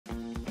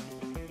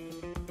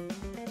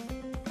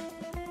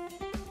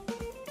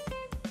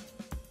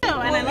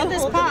and I love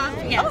this pop.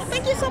 Yes. Oh,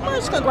 thank you so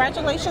much.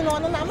 Congratulations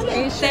on the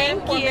nomination.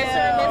 Thank for you. Mr.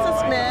 and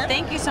Mrs. Smith.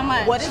 Thank you so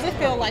much. What does it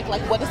feel like?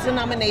 Like, what does the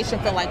nomination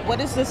feel like? What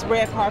does this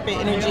red carpet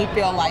energy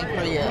feel like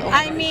for you?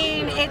 I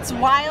mean, it's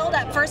wild.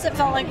 At first, it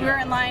felt like we were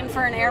in line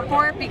for an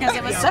airport because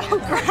it was so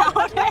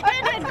crowded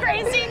and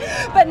crazy.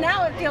 But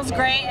now it feels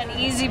great and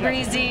easy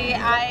breezy.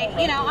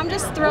 I'm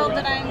just thrilled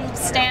that I'm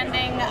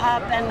standing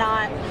up and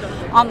not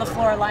on the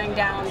floor lying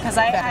down because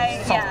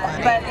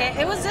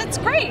it's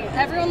great.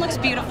 Everyone looks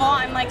beautiful.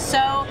 I'm like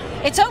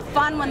it's so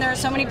fun when there are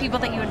so many people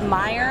that you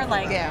admire,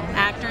 like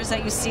actors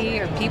that you see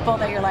or people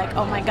that you're like,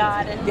 oh my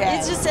god, and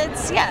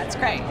it's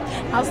great.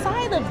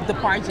 Outside of the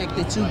project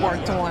that you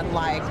worked on,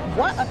 like,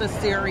 what other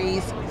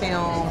series,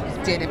 film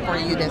did it for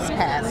you this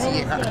past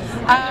year?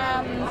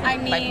 I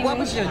mean, like, what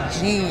was your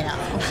jam?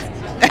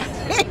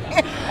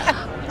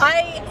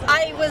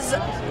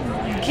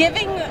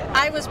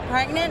 I was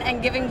pregnant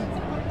and giving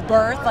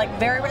birth,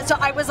 so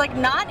I was like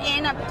not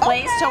in a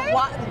place to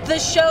watch the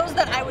shows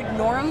that I would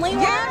normally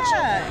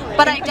watch,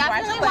 but I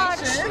definitely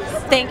watched.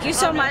 Thank you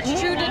so much.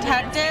 True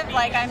Detective,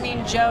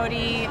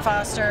 Jodie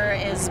Foster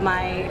is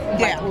my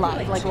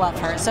love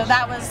her. So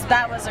that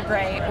was a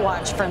great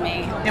watch for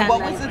me. And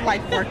what was it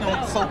like working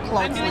so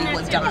closely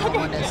with John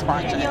on this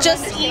project?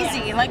 Just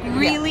easy,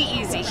 really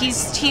easy.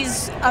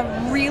 He's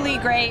a really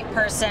great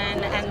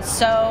person and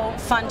so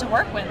fun to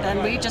work with,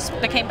 and we just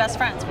became best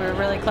friends. We were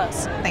really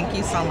close. Thank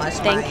you so much.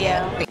 Thank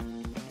you.